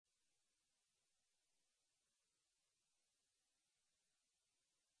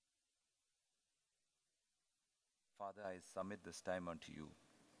Father, I submit this time unto you.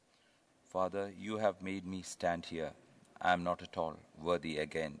 Father, you have made me stand here. I am not at all worthy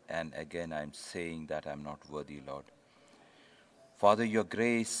again, and again I am saying that I am not worthy, Lord. Father, your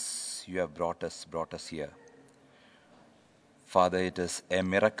grace, you have brought us here. Father, it is a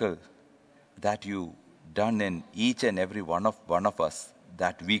miracle that you done in each and every one of us,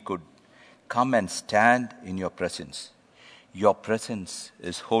 that we could come and stand in your presence. Your presence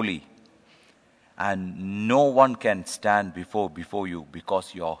is holy, and no one can stand before you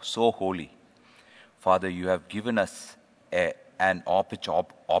because you are so holy. Father, you have given us an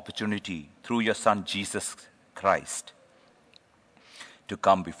opportunity through your Son Jesus Christ to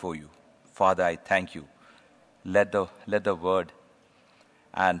come before you. Father, I thank you. Let the word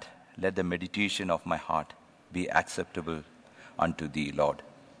and let the meditation of my heart be acceptable unto thee, Lord.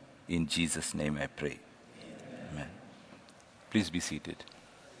 In Jesus' name I pray. Amen. Please be seated.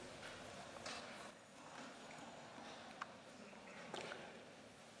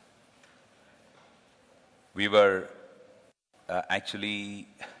 We were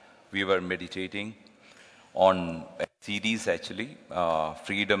meditating on a series actually.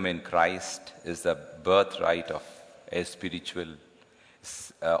 Freedom in Christ is the birthright of spiritual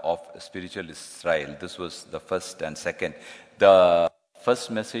Israel. This was the first and second. The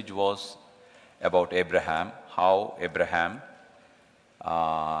first message was about Abraham, how Abraham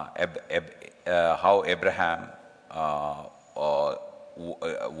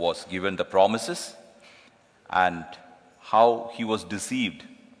was given the promises, and how he was deceived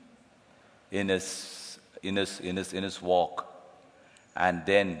in his walk, and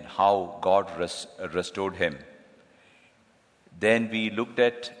then how God restored him. Then we looked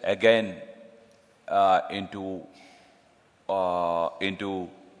at again into the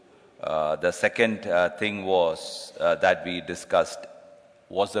second thing was that we discussed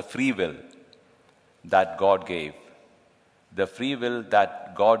was the free will that God gave. The free will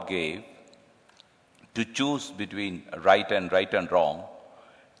that God gave to choose between right and wrong,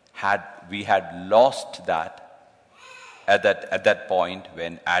 we had lost that at that point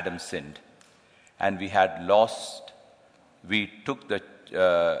when Adam sinned, and we took that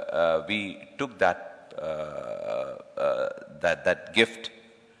gift,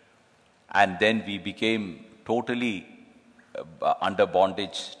 and then we became totally under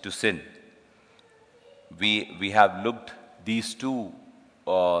bondage to sin. We have looked these two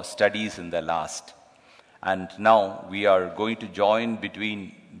studies in the last. And now we are going to join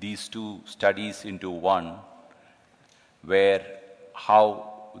between these two studies into one, where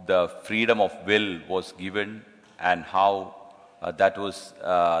how the freedom of will was given, and how that was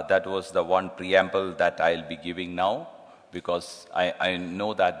the one preamble that I'll be giving now, because I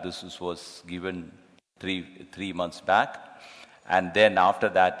know that this was given three months back. And then after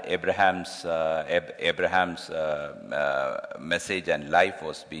that, Abraham's message and life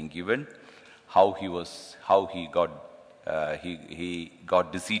was being given. How he got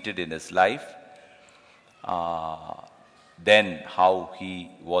defeated in his life. Then how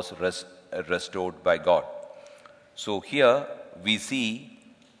he was restored by God. So here we see,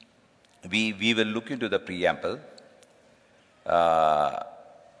 we will look into the preamble.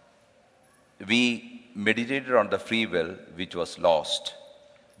 We meditated on the free will which was lost.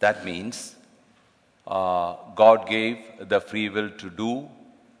 That means God gave the free will to do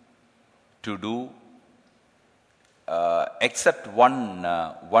except one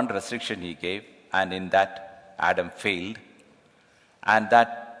restriction he gave, and in that Adam failed. And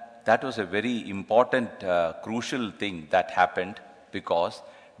that was a very important, crucial thing that happened, because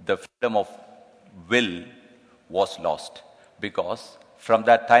the freedom of will was lost. Because from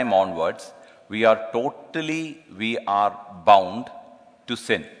that time onwards, we are bound to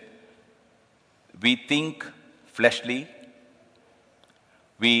sin. We think fleshly,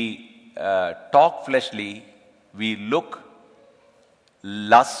 we talk fleshly, we look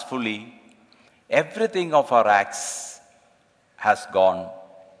lustfully. Everything of our acts has gone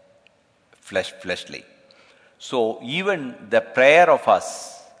fleshly. So even the prayer of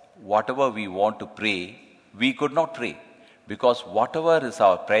us, whatever we want to pray, we could not pray, because whatever is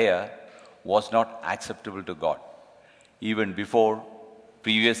our prayer was not acceptable to God. Even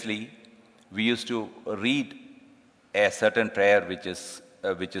previously, we used to read a certain prayer which is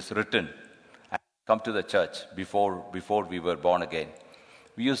written and come to the church before we were born again.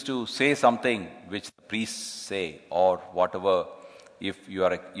 We used to say something which the priests say, or whatever, if you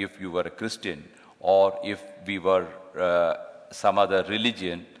were a Christian, or if we were some other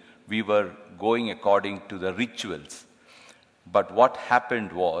religion, we were going according to the rituals. But what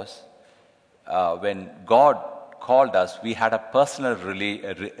happened was, when God called us, we had a personal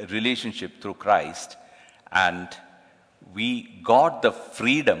relationship through Christ, and we got the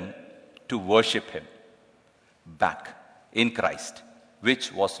freedom to worship Him back in Christ,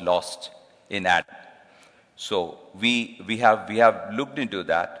 which was lost in Adam. So we have looked into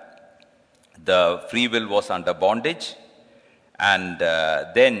that. The free will was under bondage, and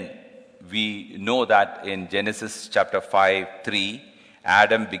then we know that in Genesis chapter 5:3,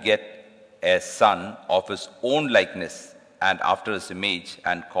 Adam beget a son of his own likeness and after his image,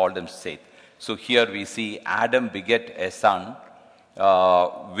 and called him Seth. So here we see Adam beget a son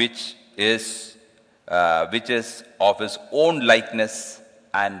which is of his own likeness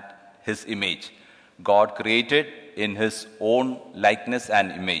and his image. God created in his own likeness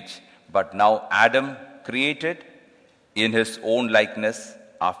and image, but now Adam created in his own likeness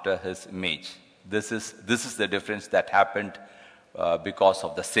after his image. This is the difference that happened because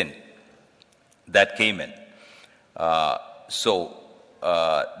of the sin that came in.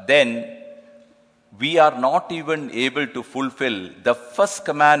 Then we are not even able to fulfill the first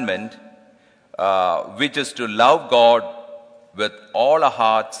commandment, which is to love God with all our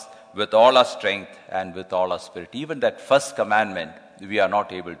hearts, with all our strength, and with all our spirit. Even that first commandment, we are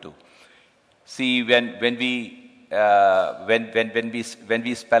not able to. See, when we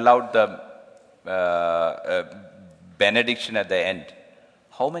spell out the benediction at the end,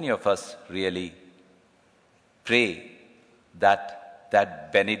 how many of us really pray that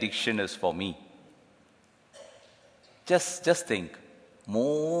benediction is for me? Just think.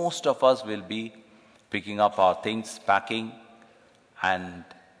 Most of us will be picking up our things, packing, and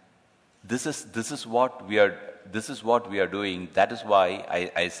this is what we are doing. That is why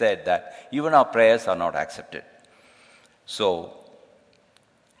I said that even our prayers are not accepted. So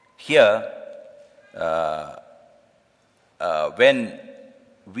here, when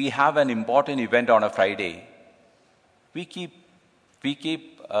we have an important event on a Friday, we keep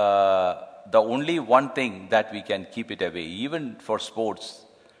the only one thing that we can keep it away. Even for sports,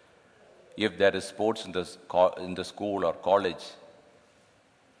 if there is sports in the school or college,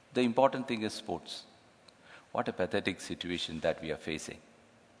 the important thing is sports. What a pathetic situation that we are facing.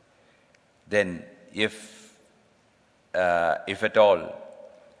 Then, if at all,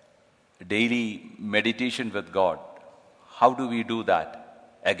 daily meditation with God, how do we do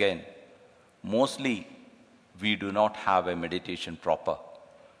that? Again, mostly we do not have a meditation proper.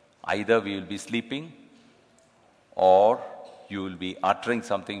 Either we will be sleeping, or you will be uttering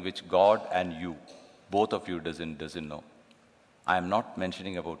something which God and you, both of you, doesn't know. I am not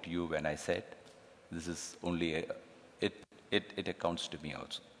mentioning about you when I said this is only it accounts to me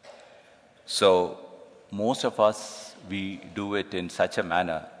also. So most of us, we do it in such a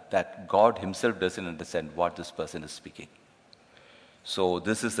manner that God Himself doesn't understand what this person is speaking. So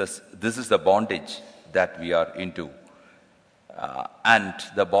this is the bondage that we are into. And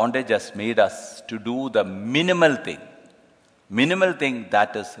the bondage has made us to do the minimal thing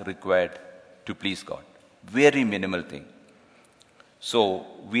that is required to please God. Very minimal thing. So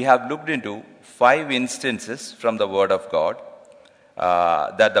we have looked into 5 instances from the Word of God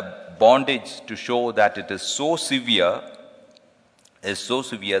that the bondage, to show that it is so severe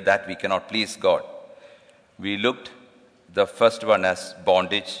that we cannot please God. We looked the first one as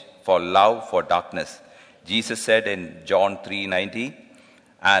bondage for love for darkness. Jesus said in John 3:19,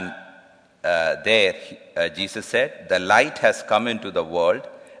 and Jesus said, "The light has come into the world,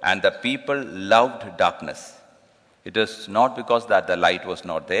 and the people loved darkness." It is not because that the light was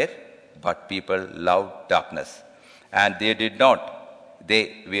not there, but people loved darkness. And they did not.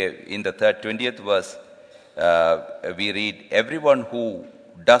 In the 20th verse, we read, "Everyone who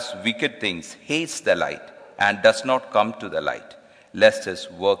does wicked things hates the light and does not come to the light, lest his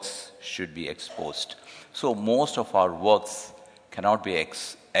works should be exposed." So most of our works cannot be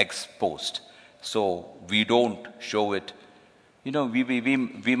exposed. So we don't show it.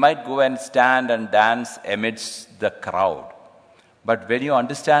 We might go and stand and dance amidst the crowd. But when you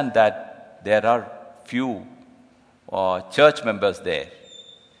understand that there are few church members there,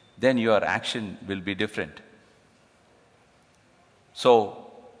 then your action will be different.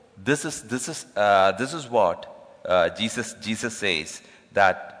 So this is what Jesus says,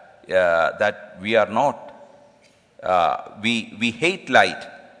 that we are not we hate light,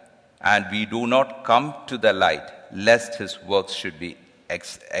 and we do not come to the light, lest his works should be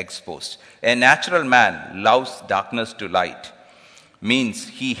exposed. A natural man loves darkness to light, means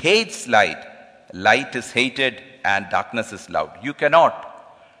he hates light. Light is hated and darkness is loved. You cannot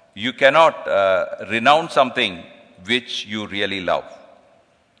renounce something which you really love.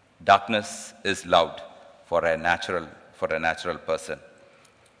 Darkness is loved for a natural person.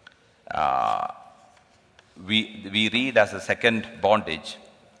 We read as a second bondage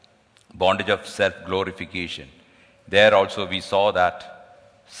of self-glorification. There also we saw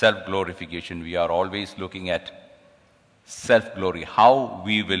that self-glorification. We are always looking at self-glory, how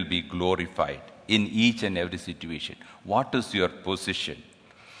we will be glorified in each and every situation. What is your position?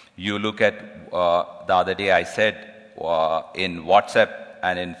 You look at, the other day I said, in WhatsApp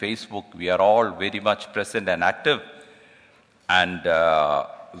and in Facebook, we are all very much present and active. And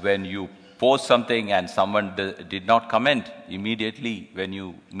when you post something and someone did not comment, immediately when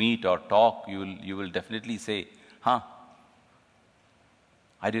you meet or talk, you will definitely say, I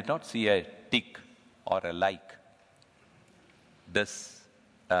did not see a tick or a like. This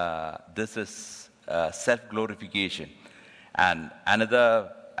is self-glorification. And another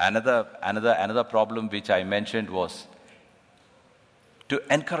problem which I mentioned was to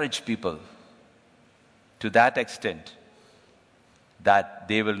encourage people to that extent that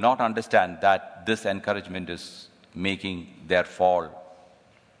they will not understand that this encouragement is making their fall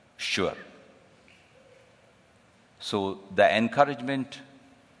sure. So the encouragement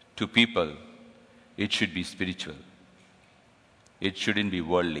to people, it should be spiritual. It shouldn't be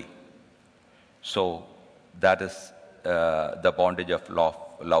worldly. So that is the bondage of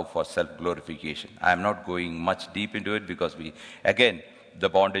love for self-glorification. I am not going much deep into it because the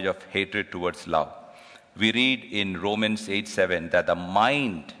bondage of hatred towards love. We read in Romans 8:7 that the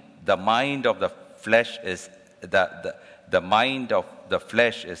mind of the flesh is the mind of the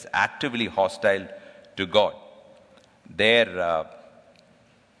flesh is actively hostile to God. There,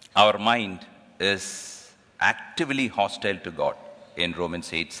 our mind is actively hostile to God in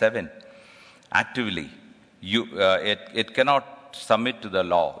Romans 8:7. Actively, it cannot submit to the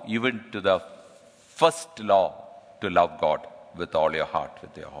law, even to the first law, to love God with all your heart,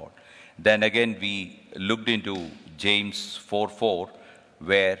 with your heart. Then again, we looked into James 4:4,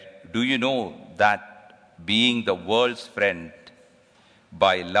 where do you know that being the world's friend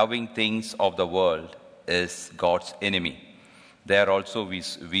by loving things of the world is God's enemy? There also we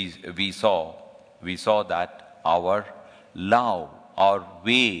saw that our love, our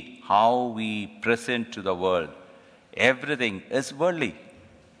way, how we present to the world, everything is worldly.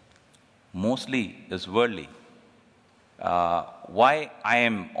 Mostly is worldly. Why I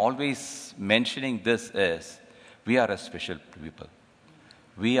am always mentioning this is, we are a special people.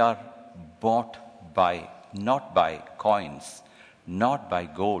 We are bought not by coins, not by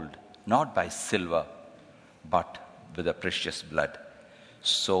gold, not by silver, but with the precious blood.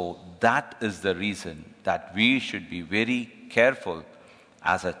 So that is the reason that we should be very careful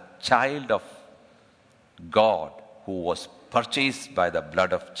as a child of God who was purchased by the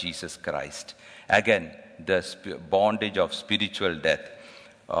blood of Jesus Christ. Again, the bondage of spiritual death.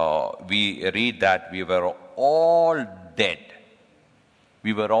 We read that we were all dead.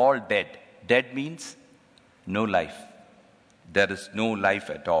 We were all dead. Dead means no life. There is no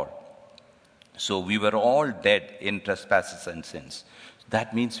life at all. So we were all dead in trespasses and sins.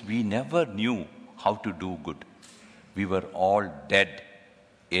 That means we never knew how to do good. We were all dead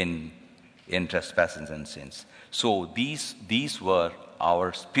in trespasses and sins. So these were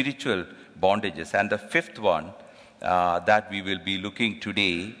our spiritual bondages. And the fifth one that we will be looking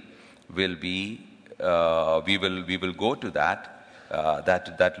today will be, we will go to that.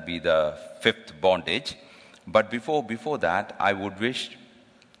 That will be the fifth bondage. But before that, I would wish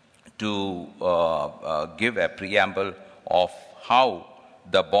to give a preamble of how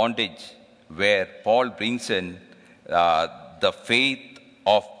the bondage where Paul brings in the faith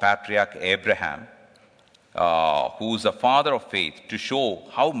of patriarch Abraham, who is the father of faith, to show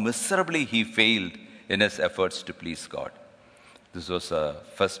how miserably he failed in his efforts to please God. This was the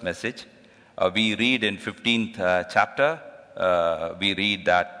first message. We read in 15th chapter, we read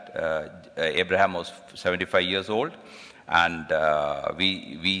that Abraham was 75 years old, and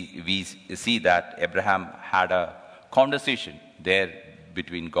we see that Abraham had a conversation there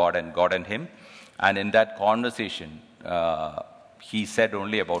between God and him. And in that conversation, he said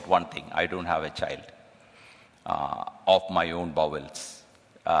only about one thing: I don't have a child of my own bowels.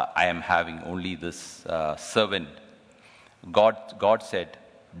 I am having only this servant. God said,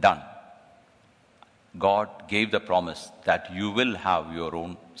 done. God gave the promise that you will have your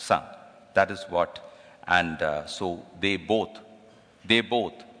own son. That is what. And so they both,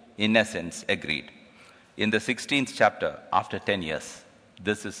 in essence, agreed. In the 16th chapter, after 10 years,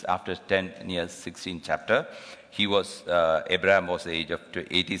 this is after 10 years, 16th chapter, Abraham was the age of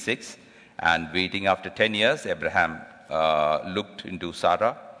 86, and waiting after 10 years, Abraham looked into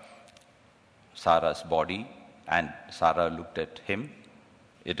Sarah's body, and Sarah looked at him.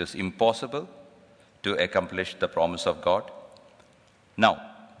 It is impossible to accomplish the promise of God. Now,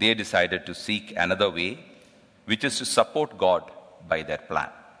 they decided to seek another way, which is to support God by their plan.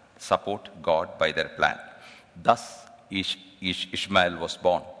 Support God by their plan. thus Ishmael was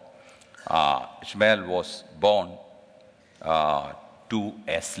born. Ishmael was born to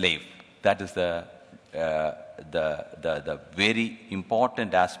a slave. That is the very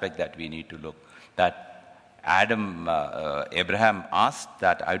important aspect that we need to look. That Abraham asked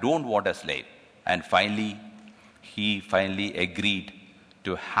that I don't want a slave, and he finally agreed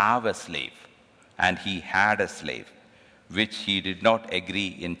to have a slave, and he had a slave, which he did not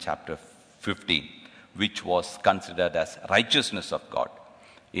agree in chapter 15, which was considered as righteousness of God.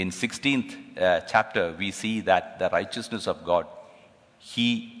 In 16th chapter, we see that the righteousness of God,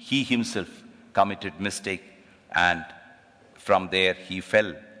 he himself committed mistake, and from there he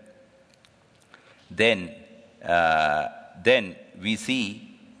fell. Then we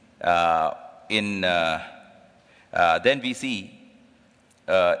see in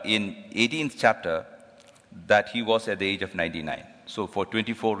 18th chapter that he was at the age of 99. So for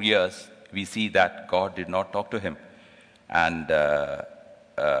 24 years, we see that God did not talk to him. And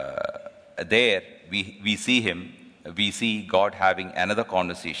there we see God having another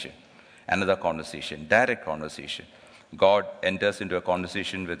conversation, direct conversation. God enters into a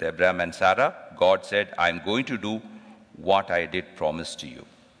conversation with Abraham and Sarah. God said, I'm going to do what I did promise to you.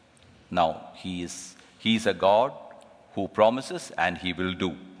 Now, he is a God who promises and he will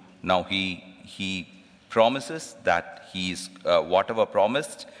do. Now, he promises that whatever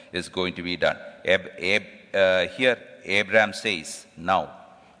promised is going to be done. Here, Abraham says, now,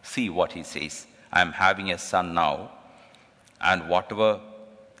 see what he says. I'm having a son now, and whatever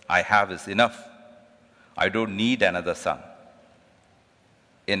I have is enough. I don't need another son.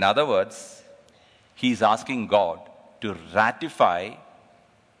 In other words, he's asking God to ratify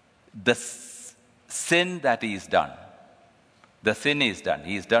the sin that he's done. The sin is done.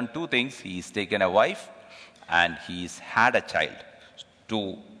 He's done two things. He's taken a wife and he's had a child.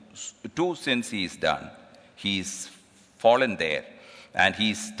 Two sins he's done. He's fallen there, and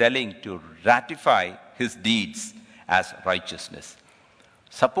he's telling to ratify his deeds as righteousness.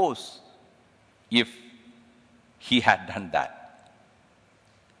 Suppose if he had done that,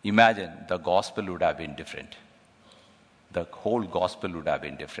 imagine the gospel would have been different. The whole gospel would have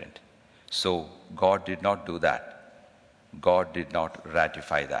been different. So God did not do that. God did not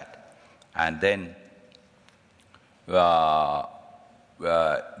ratify that. And then God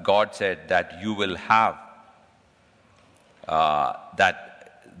said that you will have,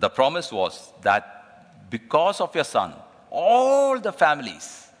 that the promise was that because of your son, all the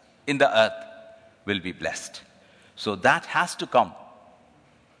families in the earth will be blessed. So that has to come.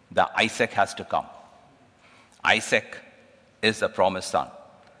 The Isaac has to come. Isaac is the promised son,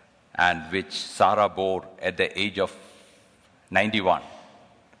 and which Sarah bore at the age of 91.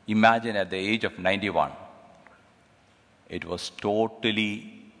 Imagine at the age of 91. It was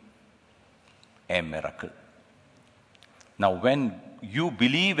totally a miracle. Now, when you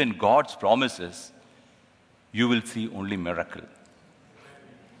believe in God's promises, you will see only miracle.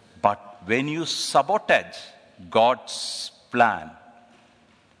 But when you sabotage God's plan,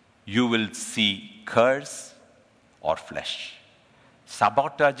 you will see curse or flesh.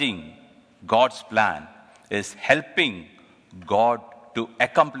 Sabotaging God's plan is helping God to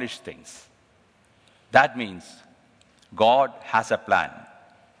accomplish things. That means God has a plan.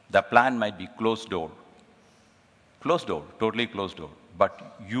 The plan might be closed door, totally closed door,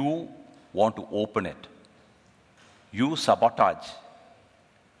 but you want to open it. You sabotage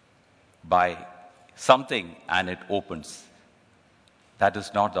by something and it opens. That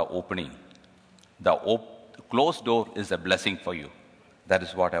is not the opening. The closed door is a blessing for you. That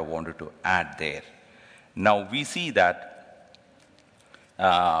is what I wanted to add there. Now we see that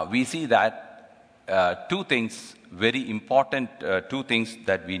two things, very important two things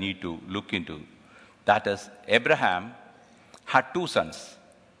that we need to look into. That is, Abraham had two sons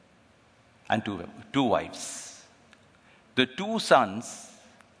and two wives. The two sons,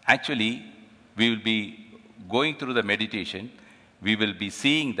 actually, we will be going through the meditation, we will be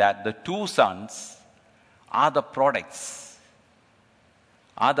seeing that the two sons are the products.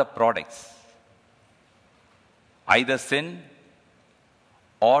 Either sin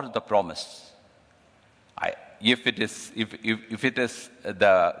or the promise. If it is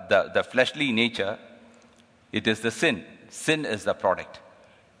the fleshly nature, it is the sin. Sin is the product.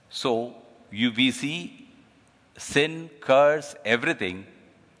 So we see sin, curse, everything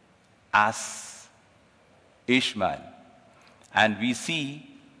as Ishmael, and we see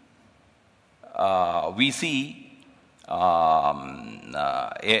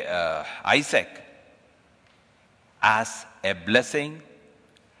Isaac as a blessing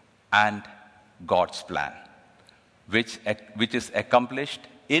and God's plan, which is accomplished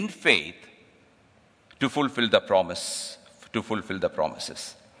in faith to fulfill the promise, to fulfill the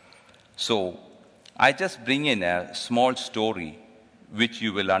promises. So I just bring in a small story which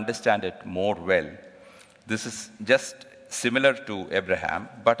you will understand it more well. This is just similar to Abraham,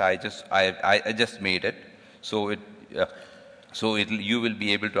 but I just made it so you will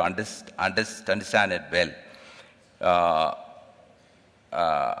be able to understand it well.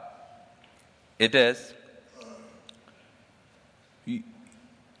 It is,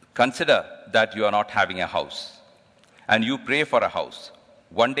 consider that you are not having a house and you pray for a house.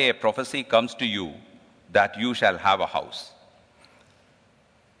 One day a prophecy comes to you that you shall have a house.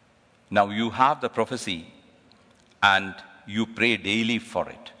 Now you have the prophecy and you pray daily for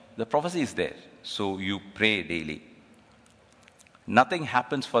it. The prophecy is there, so you pray daily. Nothing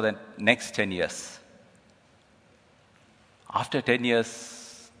happens for the next 10 years. After 10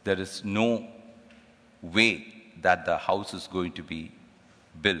 years, there is no way that the house is going to be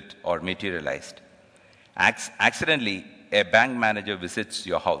built or materialized. Accidentally, a bank manager visits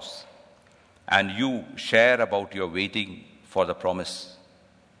your house and you share about your waiting for the promise.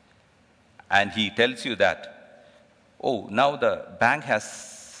 And he tells you that, oh, now the bank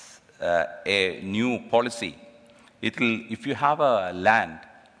has a new policy. If you have a land,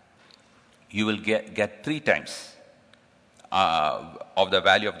 you will get 3 times of the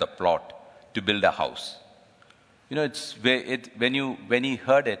value of the plot to build a house. You know, when he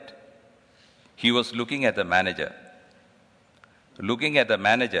heard it, he was looking at the manager. Looking at the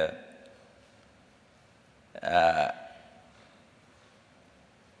manager,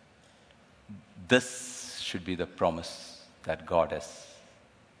 this should be the promise that God has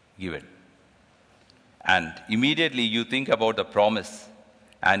given. And immediately you think about the promise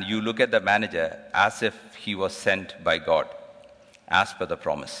and you look at the manager as if he was sent by God, as per the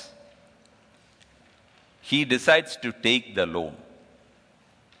promise. He decides to take the loan.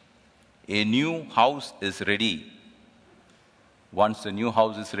 A new house is ready. Once the new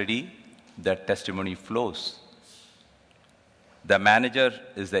house is ready, the testimony flows. The manager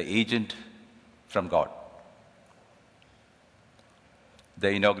is the agent from God. The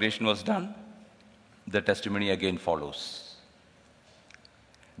inauguration was done. The testimony again follows.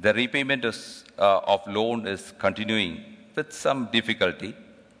 The repayment of loan is continuing with some difficulty.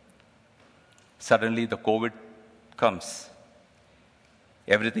 Suddenly the COVID comes.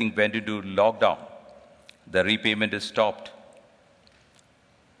 Everything went into lockdown. The repayment is stopped.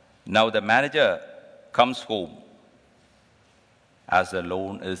 Now the manager comes home as the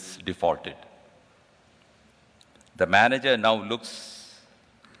loan is defaulted. The manager now looks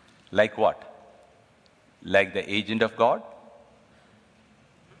like what? Like the agent of God?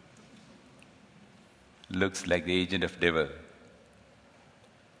 Looks like the agent of devil.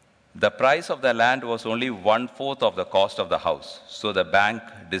 The price of the land was only 1/4 of the cost of the house. So the bank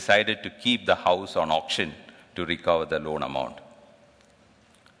decided to keep the house on auction to recover the loan amount.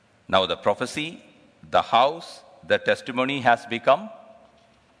 Now the prophecy, the house, the testimony has become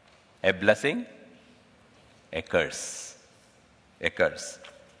a blessing, a curse. A curse.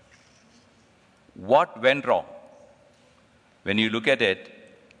 What went wrong? When you look at it,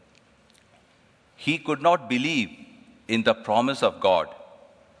 he could not believe in the promise of God.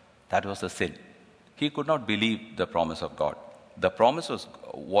 That was a sin. He could not believe the promise of God. The promise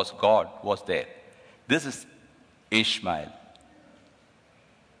was God was there. This is Ishmael.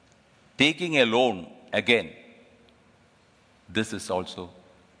 Taking a loan again. This is also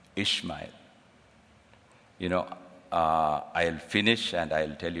Ishmael. You know, I'll finish and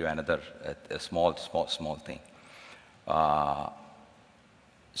I'll tell you another a small thing.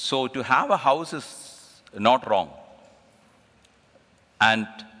 So to have a house is not wrong. And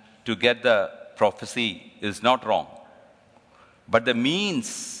to get the prophecy is not wrong. But the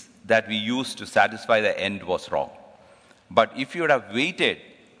means that we used to satisfy the end was wrong. But if you would have waited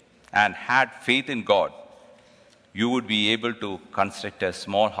and had faith in God, you would be able to construct a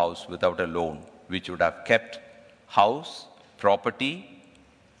small house without a loan, which would have kept house, property,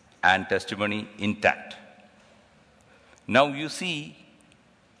 and testimony intact. Now you see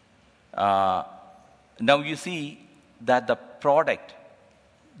that the product,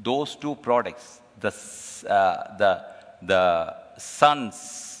 those two products, the sons,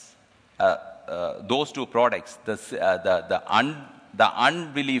 those two products, the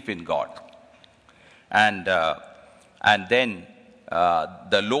unbelief in God, and then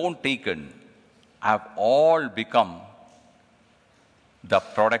the loan taken, have all become the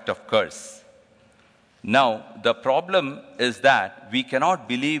product of curse. Now, the problem is that we cannot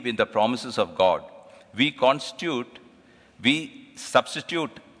believe in the promises of God. We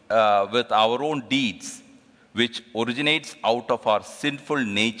substitute with our own deeds, which originates out of our sinful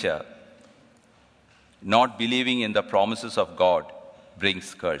nature, not believing in the promises of God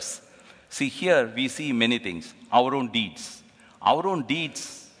brings curse. See, here we see many things. Our own deeds. Our own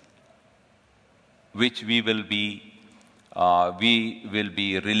deeds, which we will be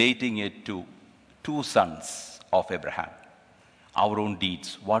relating it to two sons of Abraham. Our own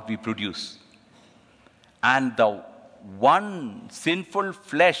deeds, what we produce. And the one sinful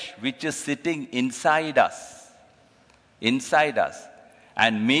flesh which is sitting inside us,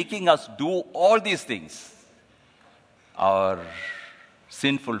 and making us do all these things, our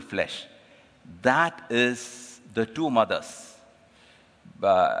sinful flesh, that is the two mothers.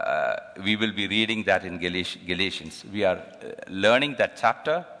 We will be reading that in Galatians. We are learning that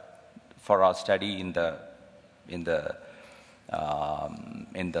chapter for our study in the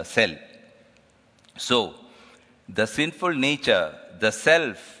cell. So, the sinful nature, the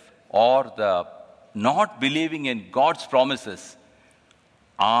self, or the not believing in God's promises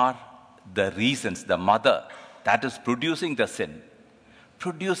are the reasons, the mother that is producing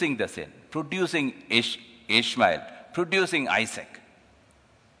Ishmael, producing Isaac,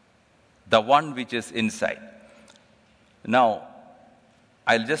 the one which is inside. Now,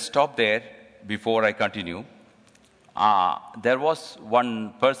 I'll just stop there before I continue. There was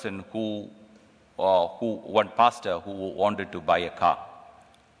one person one pastor who wanted to buy a car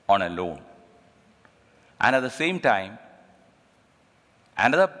on a loan. And at the same time,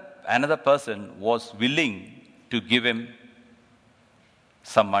 another person was willing to give him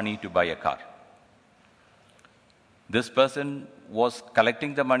some money to buy a car. This person was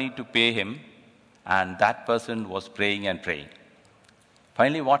collecting the money to pay him, and that person was praying and praying.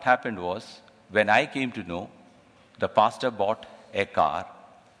 Finally, what happened was, when I came to know, the pastor bought a car,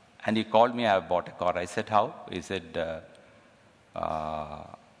 and he called me, I have bought a car. I said, how? He said, I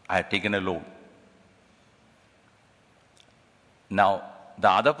had taken a loan. Now, the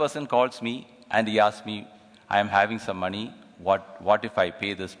other person calls me, and he asks me, I am having some money. What if I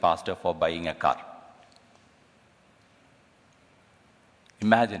pay this pastor for buying a car?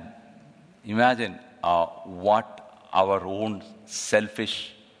 Imagine what our own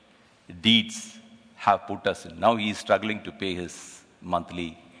selfish deeds have put us in. Now he is struggling to pay his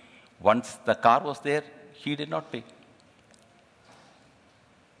monthly. Once the car was there, he did not pay.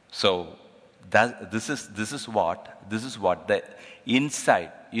 So this is what the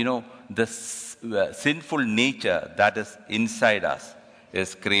inside, the sinful nature that is inside us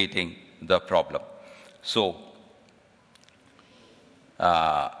is creating the problem. So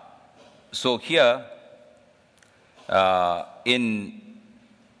here in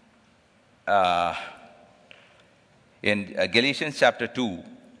Galatians chapter 2,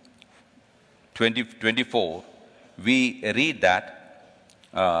 24, we read that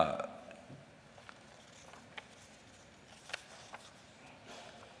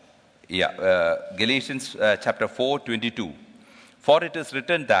Galatians chapter 4, 22. For it is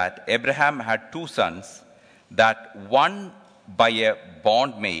written that Abraham had two sons, that one by a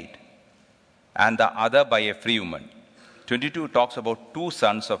bondmaid and the other by a free woman. 22 talks about two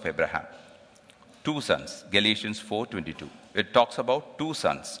sons of Abraham. Two sons, Galatians 4:22. It talks about two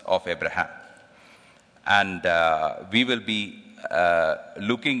sons of Abraham. And we will be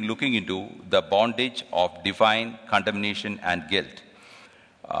looking into the bondage of divine condemnation and guilt.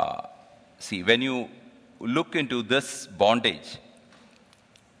 See, when you look into this bondage,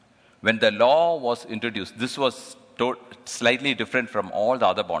 when the law was introduced, this was slightly different from all the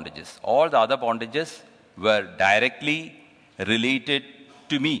other bondages. All the other bondages were directly related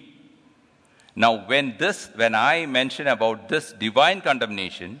to me. Now, when I mention about this divine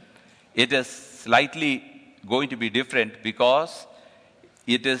condemnation, it is slightly going to be different because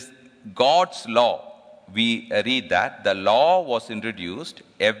it is God's law. We read that the law was introduced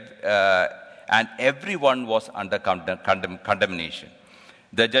and everyone was under condemnation.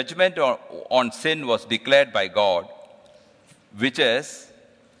 The judgment on sin was declared by God, which is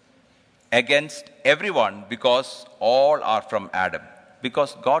against everyone because all are from Adam.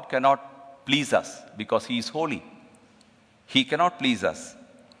 Because God cannot please us because He is holy. He cannot please us.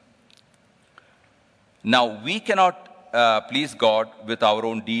 Now, we cannot please God with our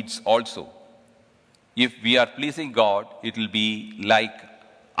own deeds also. If we are pleasing God, it will be like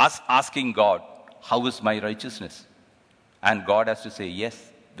us asking God, how is my righteousness? And God has to say,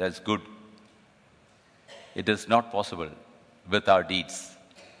 yes, that's good. It is not possible with our deeds.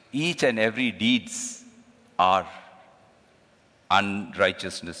 Each and every deeds are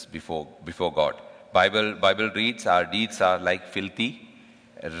unrighteousness before God. Bible reads, our deeds are like filthy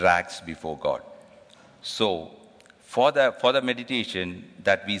rags before God. So, for the meditation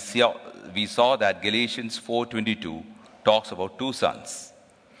that we saw that Galatians 4:22 talks about two sons.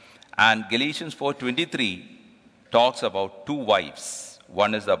 And Galatians 4:23 talks about two wives.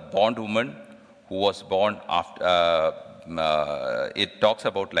 One is the bondwoman who was born after, it talks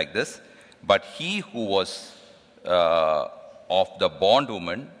about like this, but he who was of the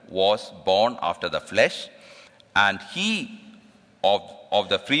bondwoman was born after the flesh, and he of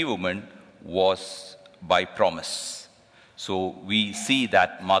the free woman was by promise. So we see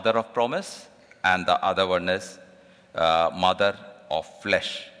that mother of promise, and the other one is mother of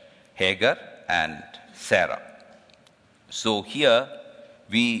flesh, Hagar and Sarah. So here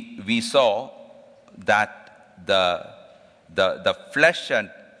we saw that the flesh and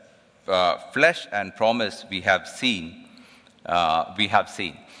promise we have seen.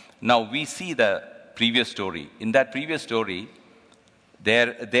 Now we see the previous story. In that previous story,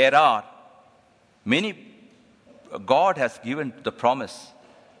 there are many. God has given the promise.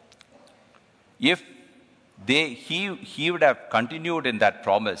 If he would have continued in that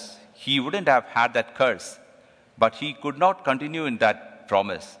promise, he wouldn't have had that curse. But he could not continue in that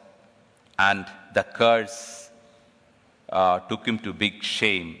promise, and the curse took him to big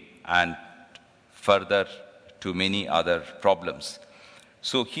shame and further to many other problems.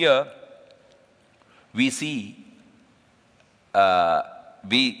 So here we see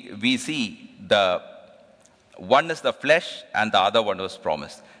we see the one is the flesh and the other one was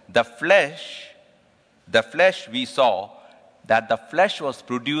promised. The flesh we saw that the flesh was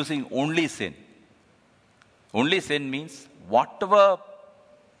producing only sin. Only sin means whatever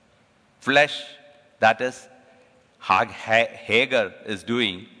flesh, that is Hagar is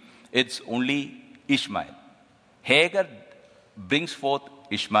doing, it's only Ishmael. Hagar brings forth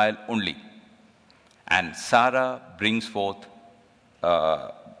Ishmael only, and Sarah brings forth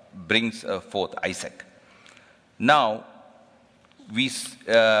Isaac. Now we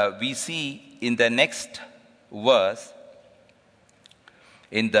see in the next verse,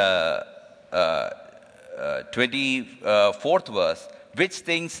 in the 24th verse, which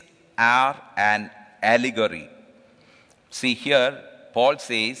things are an allegory. See here, Paul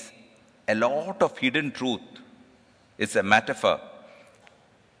says a lot of hidden truth, it's a metaphor,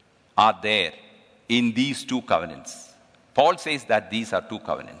 are there in these two covenants. Paul says that these are two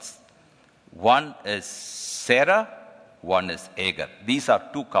covenants. One is Sarah, one is Hagar. These are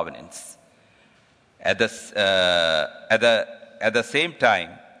two covenants. At the same time,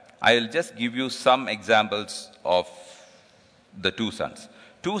 I will just give you some examples of the two sons.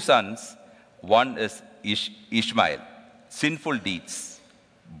 Two sons, one is Ishmael, sinful deeds,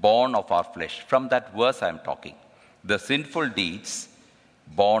 born of our flesh. From that verse I am talking. The sinful deeds,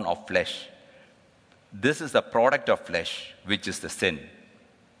 born of flesh. This is the product of flesh, which is the sin.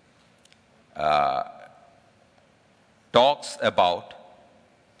 Talks about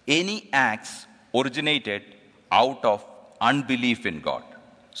any acts originated out of unbelief in God.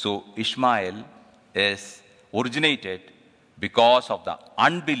 So Ishmael is originated because of the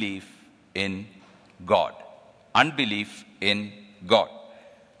unbelief in God. Unbelief in God.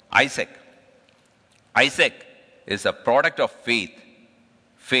 Isaac is a product of faith.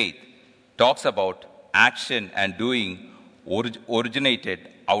 Faith talks about action and doing originated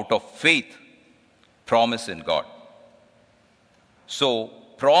out of faith, promise in God. So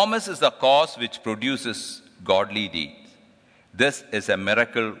promise is the cause which produces godly deeds. This is a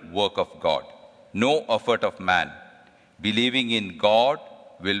miracle work of God, no effort of man. Believing in God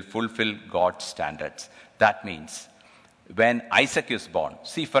will fulfill God's standards. That means when Isaac is born,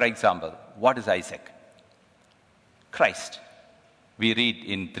 see for example, what is Isaac? Christ. We read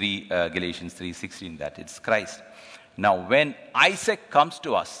in Galatians 3:16 that it's Christ. Now when Isaac comes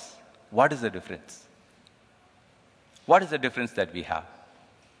to us, what is the difference? What is the difference that we have?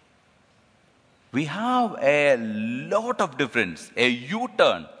 We have a lot of difference, a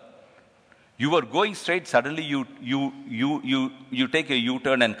U-turn. You were going straight, suddenly you take a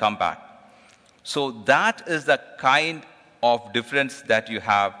U-turn and come back. So that is the kind of difference that you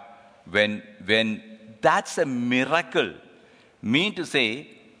have when that's a miracle. Mean to say,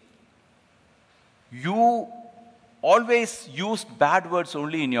 you always used bad words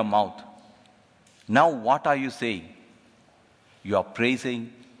only in your mouth. Now what are you saying? You are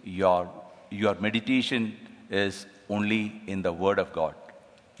praising, your meditation is only in the Word of God.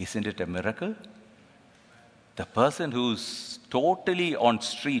 Isn't it a miracle? The person who's totally on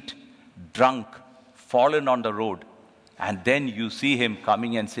street, drunk, fallen on the road, and then you see him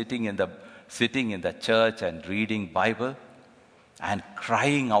coming and sitting in the church and reading Bible and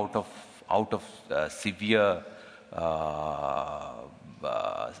crying out of severe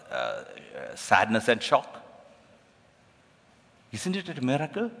sadness and shock. Isn't it a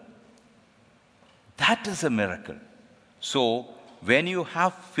miracle? That is a miracle. So when you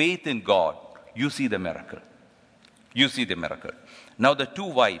have faith in God, you see the miracle. You see the miracle. Now the two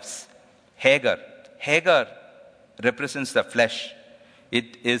wives, Hagar represents the flesh.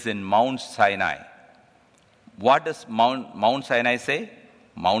 It is in Mount Sinai. What does Mount Sinai say?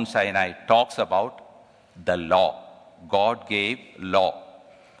 Mount Sinai talks about the law. God gave law.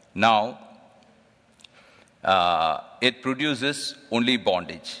 Now, it produces only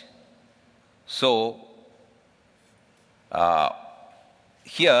bondage. So,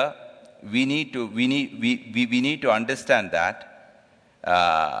 here we need to understand that.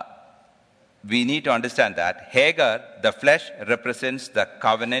 We need to understand that Hagar, the flesh, represents the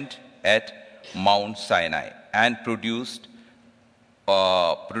covenant at Mount Sinai and produced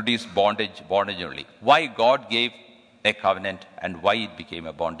bondage only. Why God gave a covenant and why it became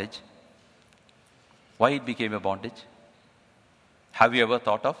a bondage? Why it became a bondage? Have you ever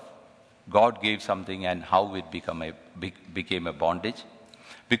thought of? God gave something and how it became a bondage?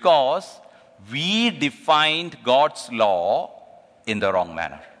 Because we defined God's law in the wrong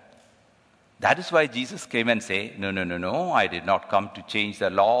manner. That is why Jesus came and said, no, I did not come to change the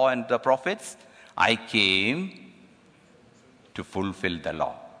law and the prophets. I came to fulfill the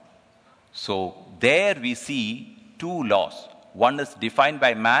law. So there we see two laws. One is defined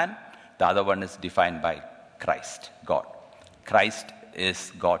by man, the other one is defined by Christ, God. Christ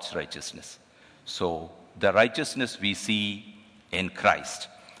is God's righteousness. So the righteousness we see in Christ.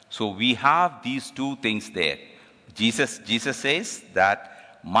 So we have these two things there. Jesus says that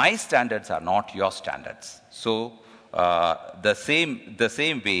my standards are not your standards. So the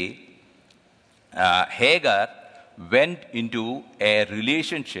same way, Hagar went into a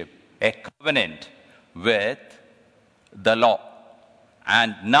relationship, a covenant with the law.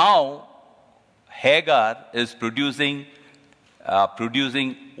 And now Hagar is producing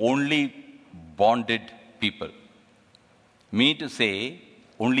only bonded people. Mean to say,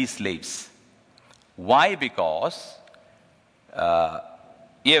 only slaves. Why? Because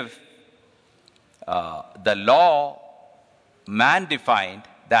if the law, man defined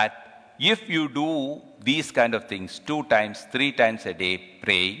that if you do these kind of things 2 times, 3 times a day,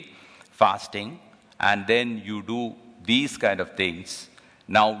 praying, fasting, and then you do these kind of things,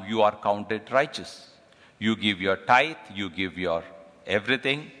 now you are counted righteous. You give your tithe, you give your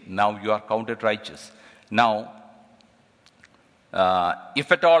everything, now you are counted righteous. Now,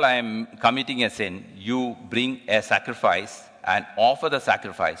 if at all I am committing a sin, you bring a sacrifice and offer the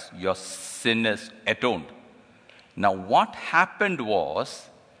sacrifice, your sin is atoned. Now, what happened was,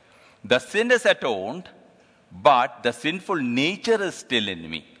 the sin is atoned, but the sinful nature is still in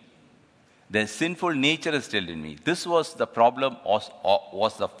me. The sinful nature is still in me. This was the problem,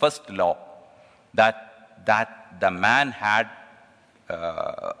 was the first law that the man had,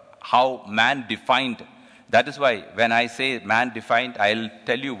 how man defined. That is why when I say man defined, I'll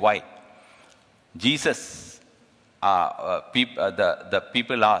tell you why. Jesus, the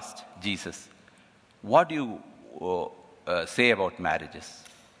people asked Jesus, what do you say about marriages?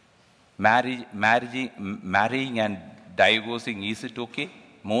 Marrying and divorcing, is it okay?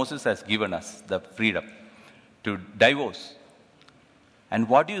 Moses has given us the freedom to divorce. And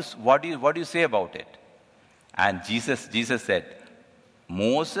what do you say about it? And Jesus said,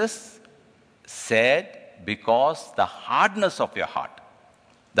 Moses said, because the hardness of your heart.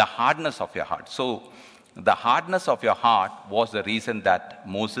 The hardness of your heart. So, the hardness of your heart was the reason that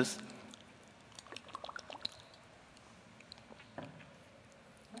Moses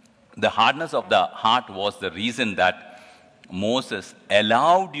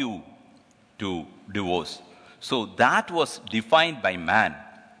allowed you to divorce. So that was defined by man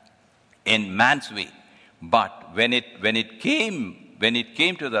in man's way. But when it came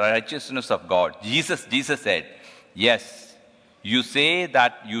to the righteousness of God, Jesus said, yes, you say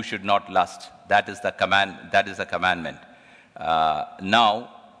that you should not lust. That is the commandment. Now,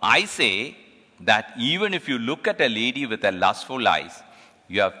 I say that even if you look at a lady with a lustful eyes,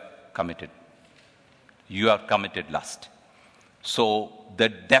 you have committed lust. So the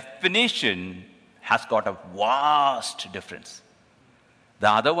definition has got a vast difference. The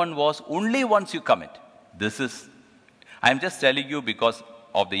other one was only once you commit. I'm just telling you because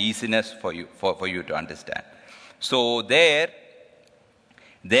of the easiness for you to understand. So there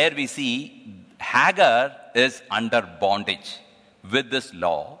we see Hagar is under bondage with this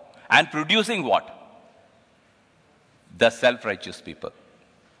law and producing what? The self-righteous people.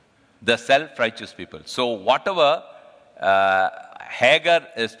 The self-righteous people. So whatever Hagar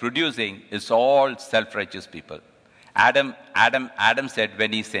is producing is all self-righteous people. Adam said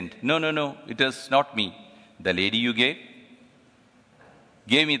when he sinned, no, it is not me. The lady you gave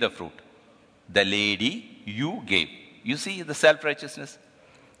me the fruit. The lady you gave. You see the self-righteousness?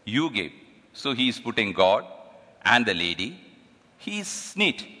 You gave. So he is putting God and the lady. He is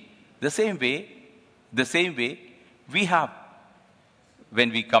neat. The same way we have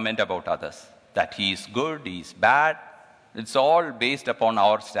when we comment about others. That he is good, he is bad. It's all based upon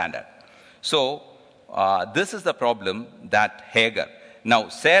our standard. So this is the problem that Hagar. Now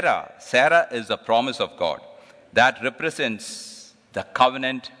Sarah is the promise of God. That represents the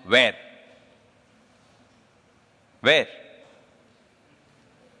covenant where? Where?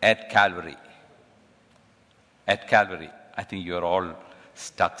 At Calvary. At Calvary. I think you're all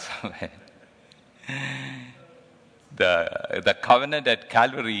stuck somewhere. The covenant at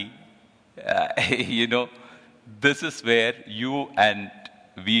Calvary, this is where you and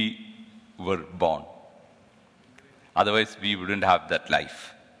we were born. Otherwise, we wouldn't have that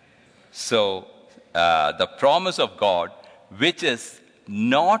life. So, the promise of God, which is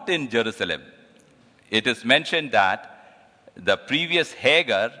not in Jerusalem. It is mentioned that the previous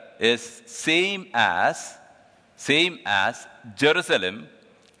Hagar is same as Jerusalem,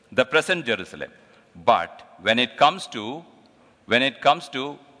 the present Jerusalem. But when it comes to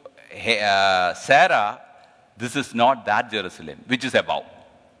Sarah, this is not that Jerusalem, which is above.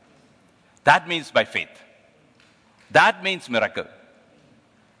 That means by faith. That means miracle.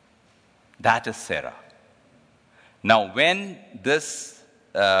 That is Sarah. Now, when this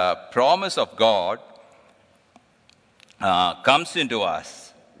promise of God comes into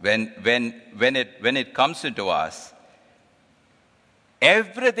us, when it comes into us,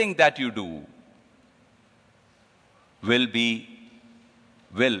 everything that you do will be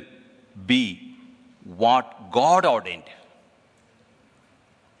what God ordained.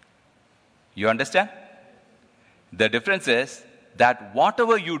 You understand? The difference is that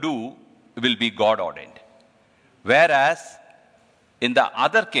whatever you do will be God ordained. Whereas in the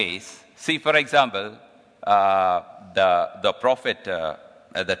other case, see, for example, the prophet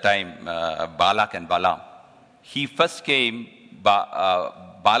at the time, Balak and Balaam, he first came,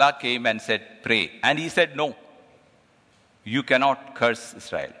 Balak came and said, pray. And he said, no, you cannot curse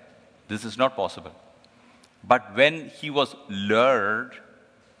Israel. This is not possible. But when he was lured,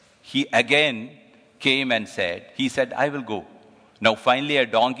 he again came and said, he said, I will go. Now finally a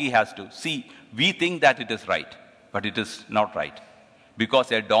donkey has to. See, we think that it is right, but it is not right.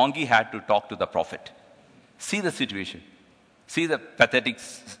 Because a donkey had to talk to the prophet. See the situation. See the pathetic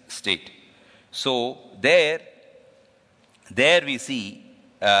state. So there we see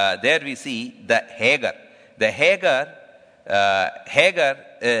the Hagar. The Hagar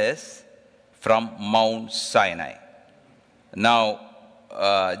is from Mount Sinai. Now,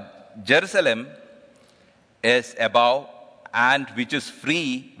 Jerusalem is above, and which is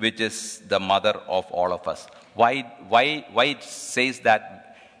free, which is the mother of all of us. Why it says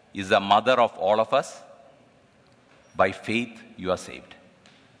that is the mother of all of us? By faith you are saved.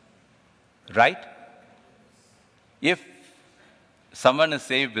 Right? If someone is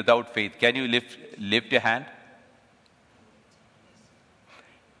saved without faith, can you lift your hand?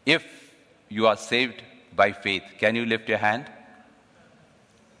 If you are saved by faith, can you lift your hand?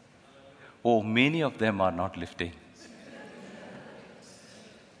 Oh, many of them are not lifting.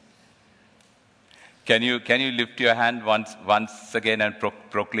 Can you lift your hand once again and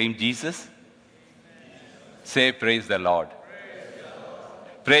proclaim Jesus? Say, praise the Lord.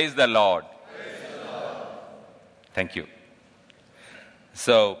 Praise the Lord. Praise the Lord. Thank you.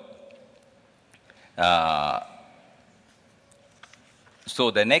 So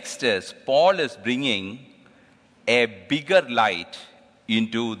the next is, Paul is bringing a bigger light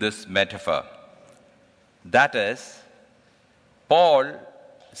into this metaphor. That is, Paul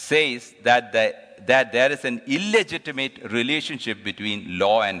says that there is an illegitimate relationship between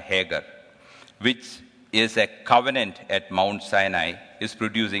law and Hagar, which is a covenant at Mount Sinai, is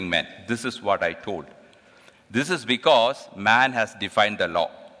producing men. This is what I told. This is because man has defined the law.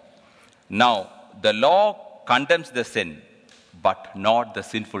 Now, the law condemns the sin, but not the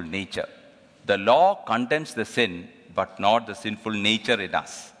sinful nature. The law condemns the sin, but not the sinful nature in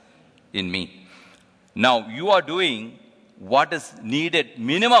us, in me. Now, you are doing what is needed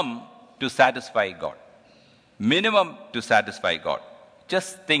minimum to satisfy God. Minimum to satisfy God.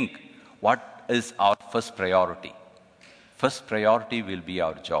 Just think, what is our first priority? First priority will be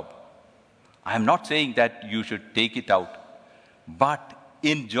our job. I am not saying that you should take it out, but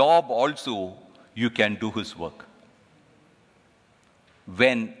in job also, you can do his work.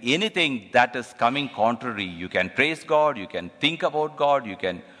 When anything that is coming contrary, you can praise God, you can think about God, you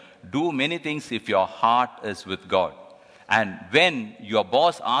can do many things if your heart is with God. And when your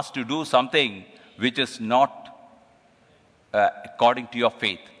boss asks to do something which is not according to your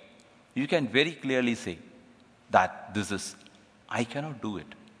faith, you can very clearly say, that I cannot do it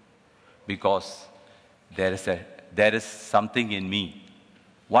because there is something in me.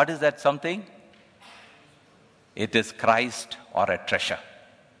 What is that something? It is Christ or a treasure.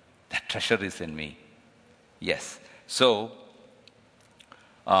 That treasure is in me. Yes. So,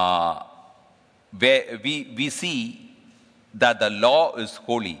 where we see that the law is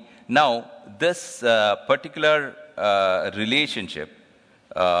holy. Now, this particular relationship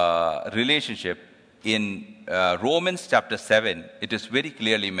in Romans chapter 7, it is very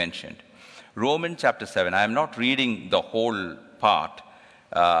clearly mentioned. Romans chapter 7, I am not reading the whole part.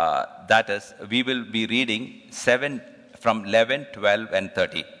 That is, we will be reading 7 from 11, 12, and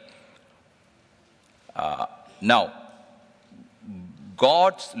 13. Now,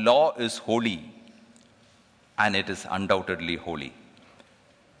 God's law is holy, and it is undoubtedly holy.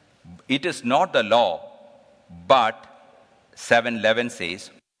 It is not the law, but 7:11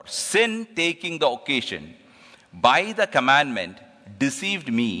 says, sin taking the occasion by the commandment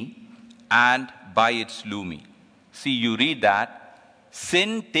deceived me, and by it slew me. See, you read that.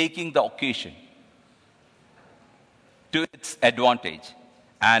 Sin taking the occasion to its advantage,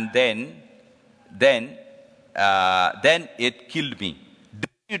 and then it killed me,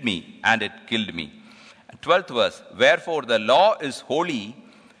 deceived me, and it killed me. 12th verse, wherefore the law is holy,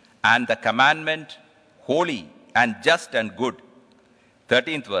 and the commandment holy, and just and good.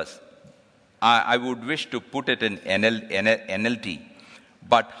 13th verse, I would wish to put it in NLT,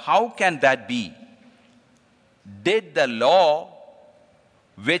 but how can that be? Did the law,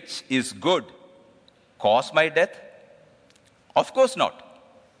 which is good, cause my death? Of course not.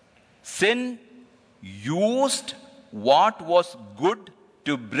 Sin used what was good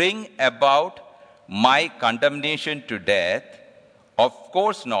to bring about my condemnation to death? Of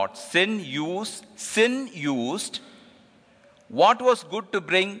course not. Sin used what was good to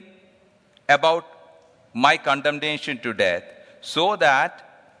bring about my condemnation to death, so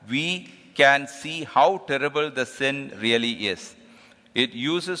that we can see how terrible the sin really is. It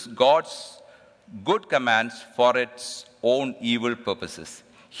uses God's good commands for its own evil purposes.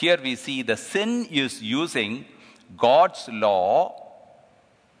 Here we see the sin is using God's law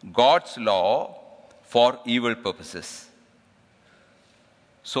for evil purposes.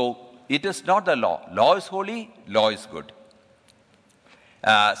 So it is not the law. Law is holy, law is good.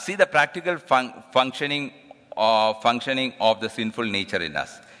 See the practical functioning of the sinful nature in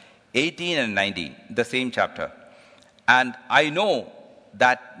us. 18 and 19, the same chapter. And I know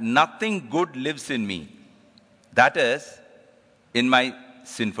that nothing good lives in me, that is, in my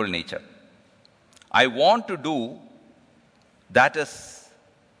sinful nature. I want to do that is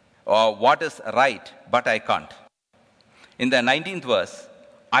what is right, but I can't. In the 19th verse,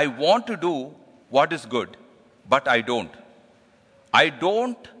 I want to do what is good, but I don't. I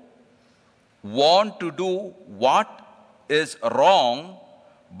don't want to do what is wrong,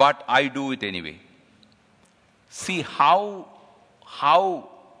 but I do it anyway. See how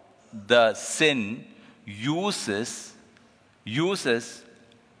the sin uses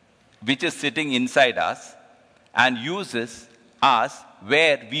which is sitting inside us, and uses us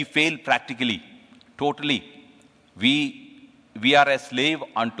where we fail practically, totally. We are a slave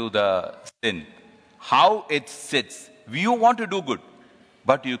unto the sin. How it sits. You want to do good,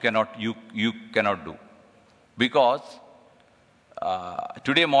 but you cannot do. Because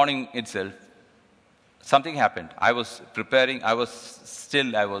today morning itself, something happened. I was preparing, I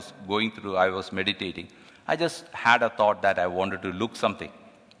was going through, I was meditating. I just had a thought that I wanted to look something,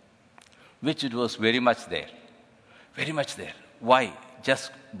 which it was very much there. Very much there. Why?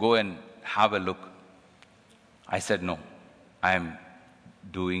 Just go and have a look. I said, no. I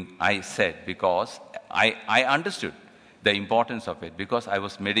said, because I understood the importance of it, because I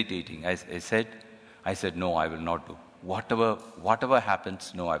was meditating. I said, no, I will not do. Whatever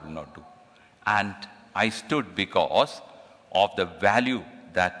happens, no, I will not do. And I stood because of the value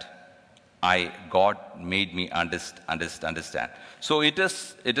that God made me understand. So it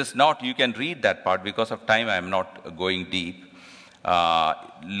is not, you can read that part. Because of time, I am not going deep.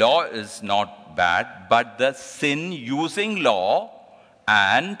 Law is not bad, but the sin using law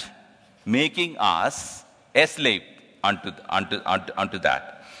and making us a slave unto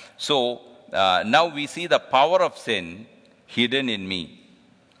that. So now we see the power of sin hidden in me.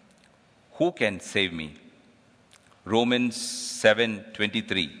 Who can save me? Romans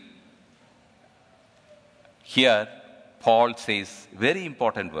 7:23. Here, Paul says, very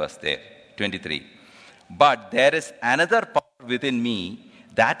important verse there, 23. But there is another power within me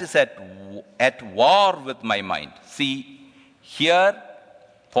that is at war with my mind. See, here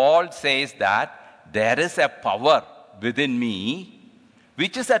Paul says that there is a power within me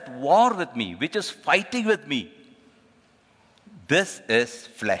which is at war with me, which is fighting with me. This is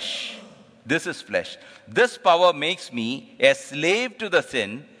flesh. This is flesh. This power makes me a slave to the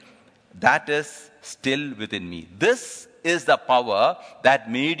sin that is still within me. This is the power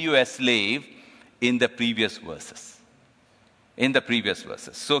that made you a slave in the previous verses. In the previous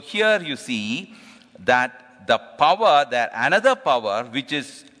verses. So here you see that the power, that another power which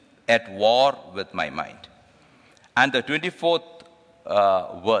is at war with my mind. And the 24th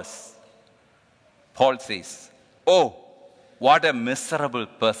verse, Paul says, "Oh, what a miserable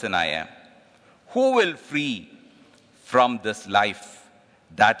person I am. Who will free from this life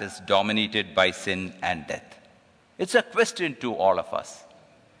that is dominated by sin and death?" It's a question to all of us.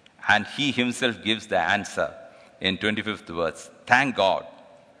 And he himself gives the answer in 25th verse. Thank God,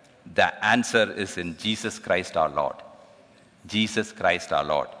 the answer is in Jesus Christ our Lord. Jesus Christ our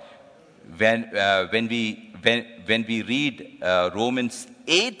Lord. When we read Romans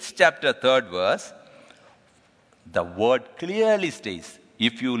 8th chapter 3rd verse, the word clearly states,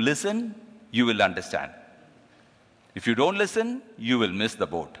 if you listen, you will understand. If you don't listen, you will miss the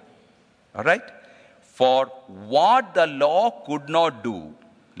boat. All right? For what the law could not do,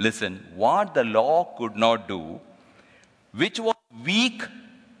 listen, what the law could not do, which was weak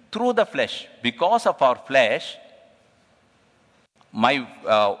through the flesh, because of our flesh, my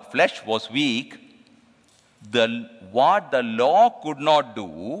flesh was weak, what the law could not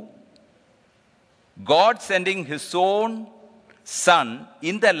do, God sending his own Son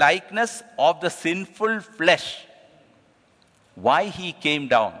in the likeness of the sinful flesh. Why he came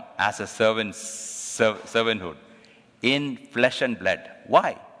down as a servanthood in flesh and blood?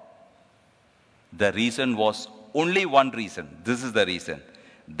 Why? The reason was only one reason. This is the reason.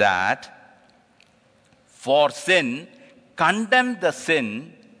 That for sin, condemn the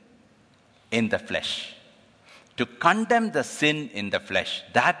sin in the flesh. To condemn the sin in the flesh.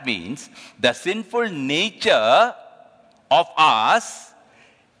 That means the sinful nature of us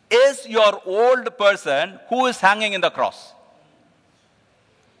is your old person who is hanging in the cross.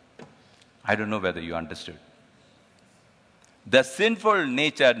 I don't know whether you understood. The sinful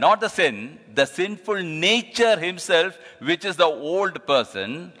nature, not the sin, the sinful nature himself, which is the old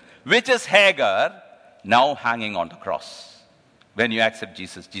person, which is Hagar, now hanging on the cross. When you accept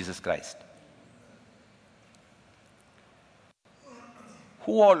Jesus Christ.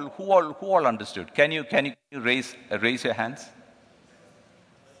 Who all understood? Can you raise your hands?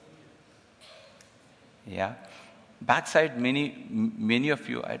 Yeah. Backside, many of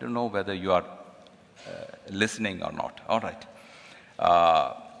you, I don't know whether you are listening or not. All right.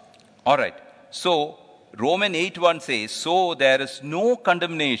 All right. So, Romans 8:1 says, so there is no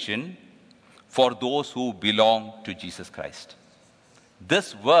condemnation for those who belong to Jesus Christ.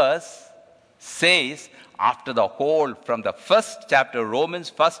 This verse says, after the whole, from the first chapter,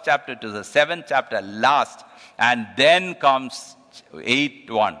 Romans first chapter to the 7th chapter last, and then comes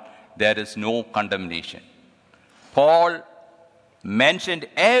 8:1, there is no condemnation. Paul mentioned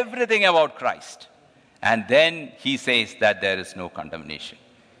everything about Christ. And then he says that there is no condemnation.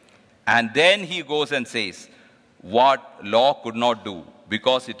 And then he goes and says, what law could not do,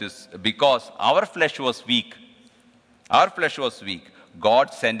 because our flesh was weak. Our flesh was weak.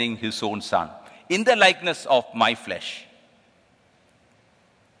 God sending his own Son in the likeness of my flesh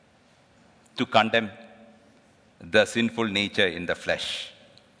to condemn the sinful nature in the flesh.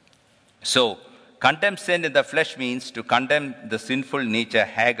 So, condemn sin in the flesh means to condemn the sinful nature,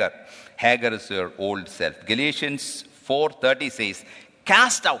 Hagar. Hagar is your old self. Galatians 4:30 says,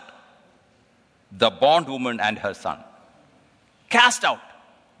 cast out the bondwoman and her son. Cast out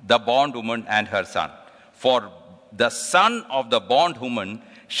the bondwoman and her son. For the son of the bondwoman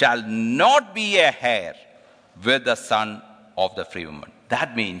shall not be a heir with the son of the free woman.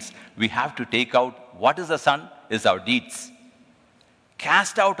 That means we have to take out, what is the son? Is our deeds.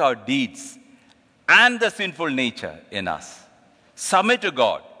 Cast out our deeds and the sinful nature in us. Submit to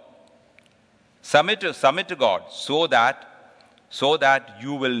God. Submit to God so that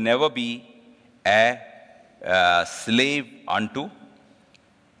you will never be a slave unto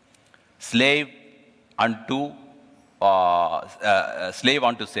sin.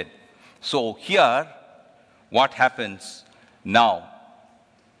 So here, what happens now?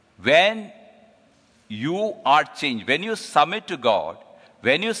 When you are changed, when you submit to God,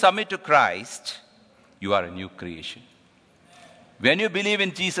 when you submit to Christ, you are a new creation. When you believe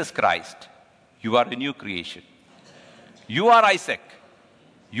in Jesus Christ, you are a new creation. You are Isaac.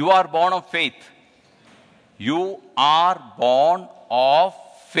 You are born of faith. You are born of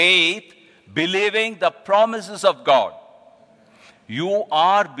faith, believing the promises of God. You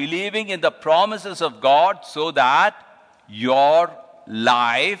are believing in the promises of God so that your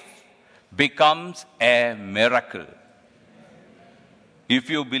life becomes a miracle. If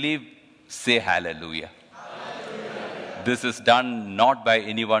you believe, say hallelujah. This is done not by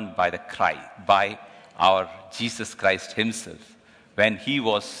anyone, by our Jesus Christ himself when he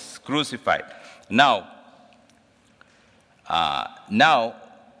was crucified. Now,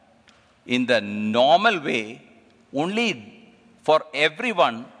 in the normal way, only for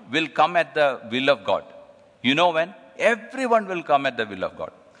everyone will come at the will of God. You know when? Everyone will come at the will of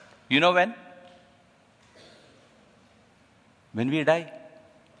God. You know when? When we die.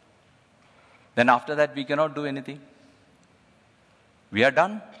 Then after that, we cannot do anything. We are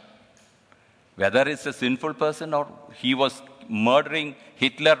done. Whether it's a sinful person or he was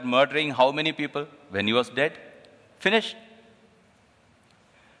Hitler murdering how many people when he was dead? Finished.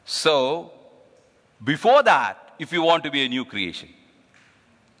 So, before that, if you want to be a new creation,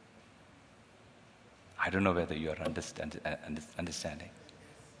 I don't know whether you are understanding.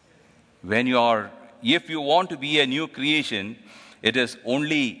 If you want to be a new creation, it is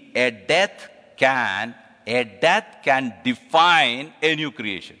only a death can define a new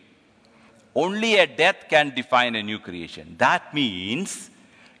creation. Only a death can define a new creation. That means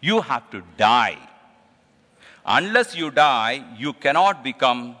you have to die. Unless you die, you cannot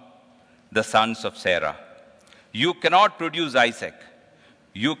become the sons of Sarah. You cannot produce Isaac.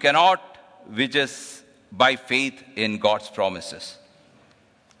 You cannot, which is by faith in God's promises.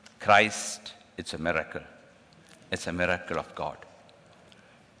 Christ, it's a miracle. It's a miracle of God.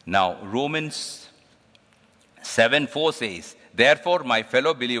 Now, Romans 7:4 says, therefore, my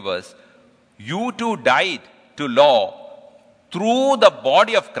fellow believers, you too died to law through the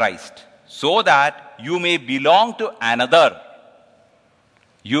body of Christ, so that you may belong to another.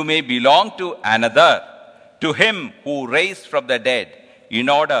 You may belong to another, to him who raised from the dead, in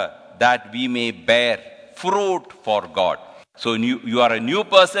order that we may bear fruit for God. So you are a new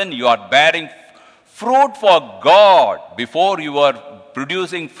person, you are bearing fruit for God before you are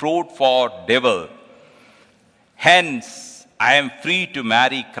producing fruit for devil. Hence, I am free to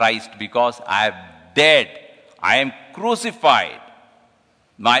marry Christ because I am dead. I am crucified.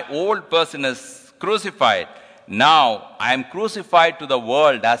 My old person is crucified. Now, I am crucified to the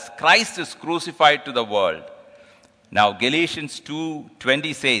world as Christ is crucified to the world. Now, Galatians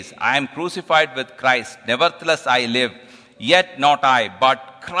 2:20 says, I am crucified with Christ. Nevertheless, I live. Yet not I,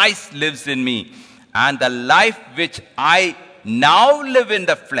 but Christ lives in me. And the life which I now live in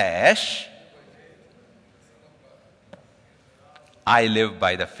the flesh, I live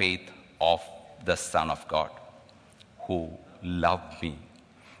by the faith of the Son of God, who loved me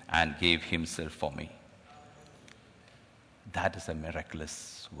and gave himself for me. That is a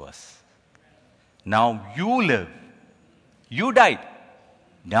miraculous verse. Now you live. You died.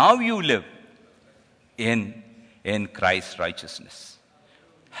 Now you live in Christ's righteousness.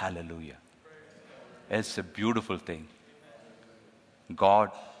 Hallelujah. It's a beautiful thing.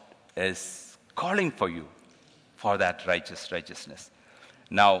 God is calling for you for that righteousness.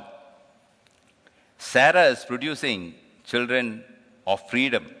 Now, Sarah is producing children of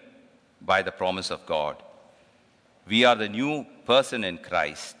freedom by the promise of God. We are the new person in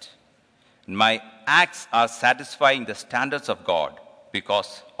Christ. My acts are satisfying the standards of God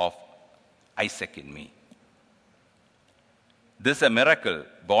because of Isaac in me. This is a miracle.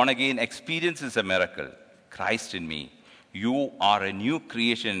 Born again experience is a miracle. Christ in me. You are a new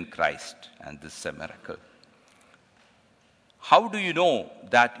creation in Christ, and this is a miracle. How do you know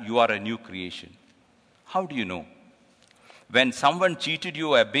that you are a new creation? How do you know? When someone cheated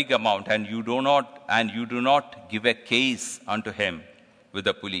you a big amount and you do not give a case unto him with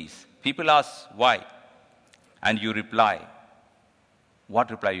the police, people ask why, and you reply. What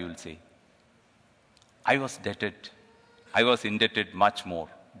reply you will say? I was indebted much more.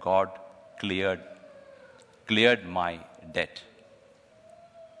 God cleared my debt.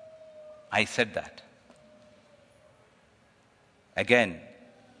 I said that. Again,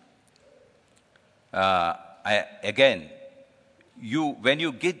 when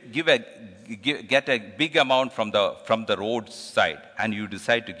you get a big amount from the roadside and you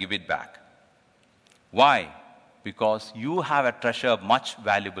decide to give it back. Why? Because you have a treasure much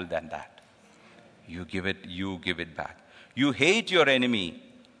valuable than that. You give it back. You hate your enemy.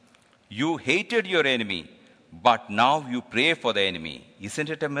 You hated your enemy, but now you pray for the enemy. Isn't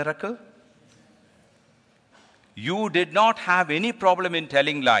it a miracle? You did not have any problem in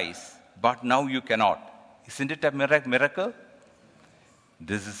telling lies, but now you cannot. Isn't it a miracle?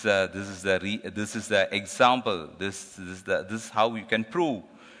 This is the example. This is how you can prove.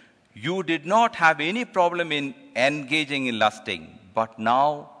 You did not have any problem in engaging in lusting, but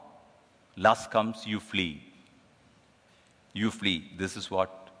now lust comes, you flee. You flee. This is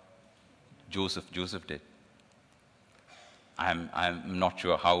what Joseph did. I'm not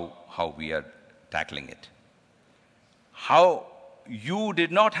sure how we are tackling it. How you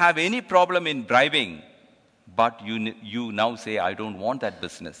did not have any problem in bribing, but you now say, I don't want that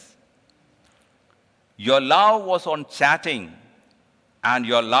business. Your love was on chatting, and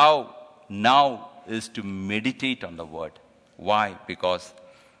your love now is to meditate on the word. Why? Because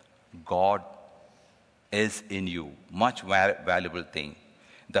God is in you. Much valuable thing.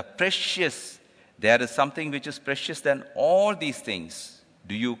 There is something which is precious than all these things.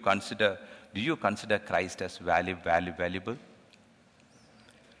 Do you consider Christ as valuable?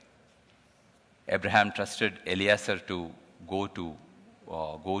 Abraham trusted Eliezer to go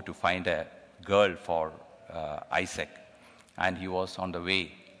to find a girl for Isaac, and he was on the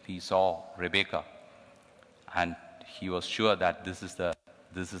way. He saw Rebekah, and he was sure that this is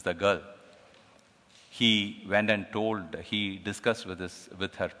the girl. He went and he discussed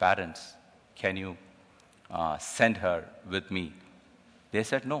with her parents, can you send her with me? They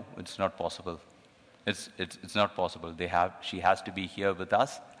said, no, it's not possible. It's not possible. She has to be here with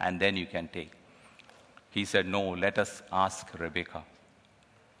us, and then you can take. He said, no, let us ask Rebekah.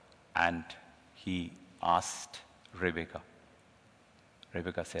 And he asked Rebekah.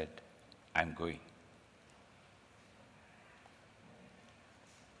 Rebekah said, I'm going.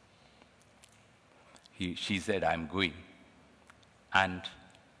 She said, I'm going. And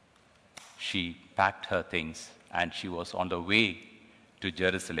she packed her things, and she was on the way to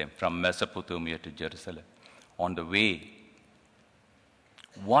Jerusalem, from Mesopotamia to Jerusalem. On the way,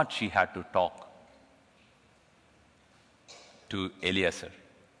 what she had to talk to Eliezer,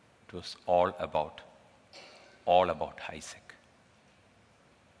 it was all about Isaac.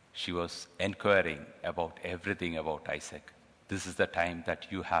 She was inquiring about everything about Isaac. This is the time that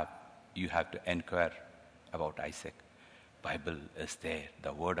you have to inquire about Isaac. Bible is there.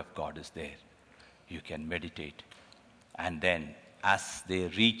 The word of God is there. You can meditate. And then as they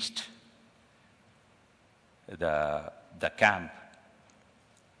reached the camp,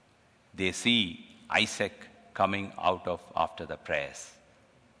 they see Isaac coming out after the prayers.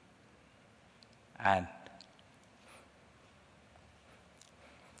 And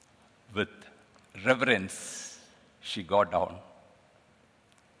with reverence, she got down.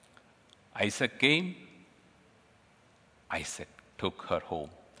 Isaac came. Isaac took her home.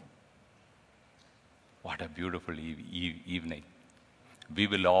 What a beautiful evening. We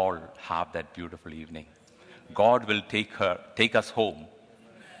will all have that beautiful evening. God will take us home.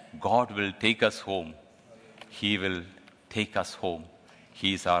 God will take us home. He will take us home.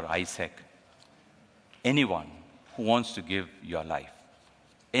 He is our Isaac. Anyone who wants to give your life,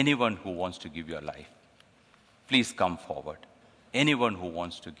 please come forward. Anyone who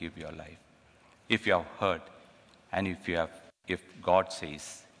wants to give your life. If you have heard, and if God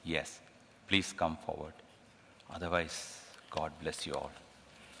says yes, please come forward. Otherwise, God bless you all.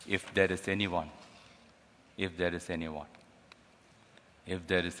 If there is anyone, it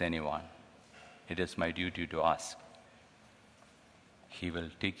is my duty to ask. He will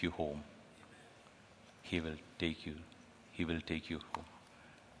take you home. He will take you home.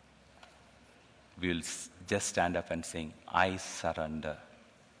 We will just stand up and sing, I surrender.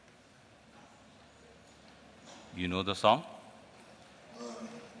 You know the song?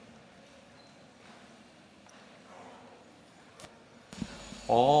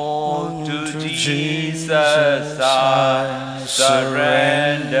 All to Jesus I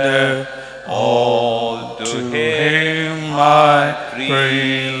surrender, all to Him I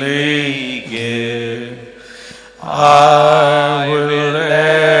freely give. I will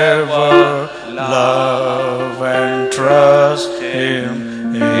ever love and trust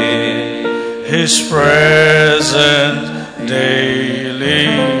Him in His presence daily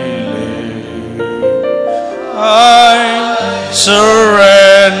live. I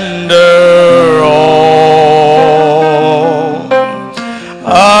surrender all.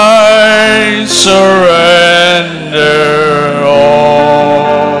 I surrender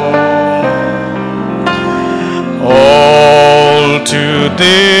all to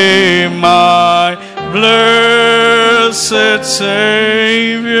Thee, my blessed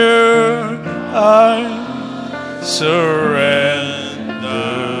Savior. I surrender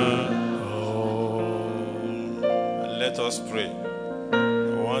all. Let us pray. I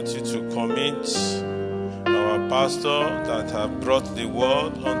want you to commit our pastor that have brought the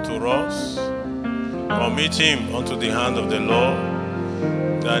word unto us. Commit him unto the hand of the Lord,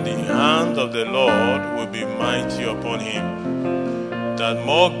 that the hand of the Lord will be mighty upon him, that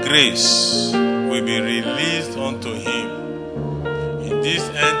more grace will be released unto him. In this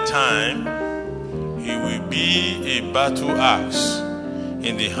end time, he will be a battle axe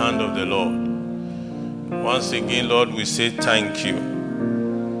in the hand of the Lord. Once again, Lord, we say thank you.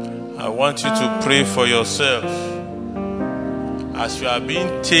 I want you to pray for yourself as you are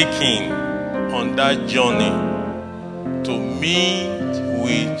being taken on that journey to meet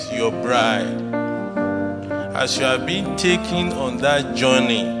with your bride. As you are being taken on that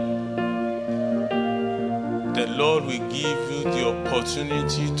journey, the Lord will give you the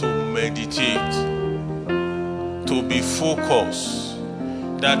opportunity to meditate, to be focused,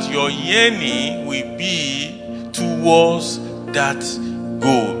 that your yearning will be towards that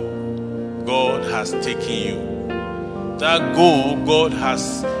goal God has taken you. That goal God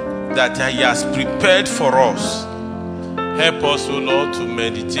has, that He has prepared for us. Help us, O Lord, to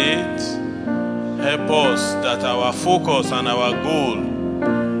meditate. Help us that our focus and our goal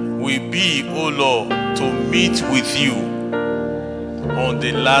will be, O Lord, to meet with you on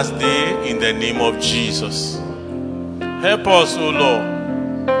the last day in the name of Jesus. Help us, O Lord.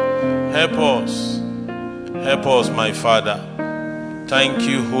 Help us. Help us, my Father. Thank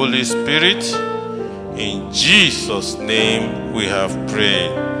you, Holy Spirit. In Jesus' name we have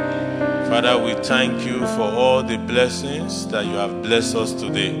prayed. Father, we thank you for all the blessings that you have blessed us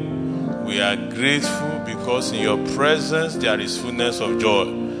today. We are grateful because in your presence there is fullness of joy.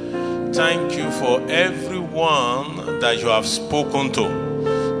 Thank you for everyone that you have spoken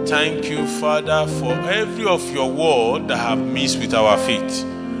to. Thank you, Father, for every of your word that have missed with our feet.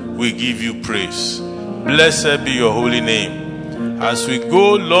 We give you praise. Blessed be your holy name. As we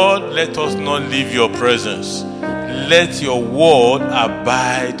go, Lord, let us not leave your presence. Let your word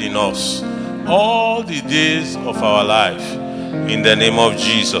abide in us all the days of our life. In the name of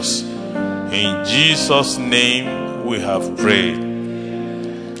Jesus. In Jesus' name we have prayed.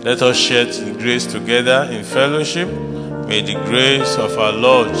 Let us share the grace together in fellowship. May the grace of our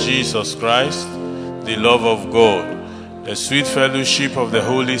Lord Jesus Christ, the love of God, the sweet fellowship of the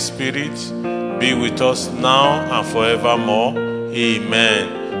Holy Spirit be with us now and forevermore.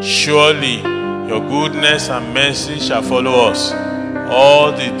 Amen. Surely your goodness and mercy shall follow us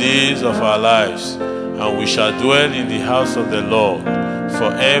all the days of our lives, and we shall dwell in the house of the Lord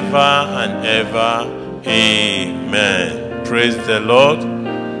forever and ever. Amen. Praise the Lord.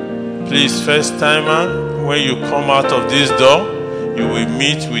 Please, first timer, when you come out of this door, you will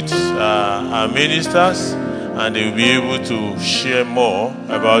meet with our ministers, and they will be able to share more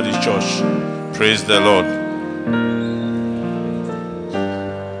about the church. Praise the Lord.